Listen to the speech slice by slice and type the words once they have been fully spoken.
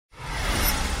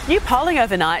New polling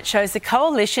overnight shows the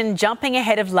coalition jumping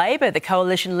ahead of Labor. The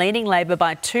coalition leading Labor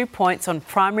by 2 points on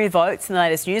primary votes in the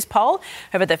latest news poll.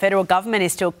 However, the federal government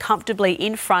is still comfortably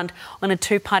in front on a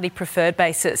two-party preferred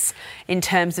basis. In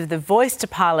terms of the voice to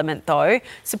Parliament, though,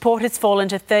 support has fallen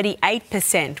to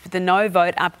 38%, with the no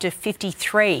vote up to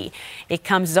 53%. It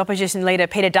comes as opposition leader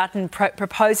Peter Dutton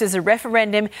proposes a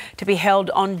referendum to be held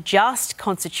on just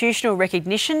constitutional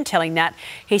recognition, telling Nat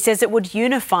he says it would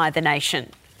unify the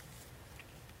nation.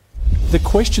 The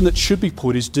question that should be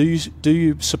put is, do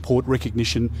you support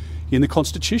recognition in the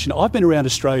Constitution? I've been around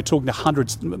Australia talking to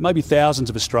hundreds, maybe thousands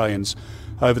of Australians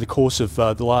over the course of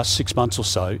the last 6 months or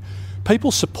so.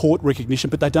 People support recognition,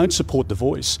 but they don't support the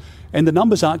voice. And the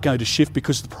numbers aren't going to shift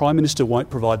because the Prime Minister won't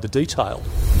provide the detail.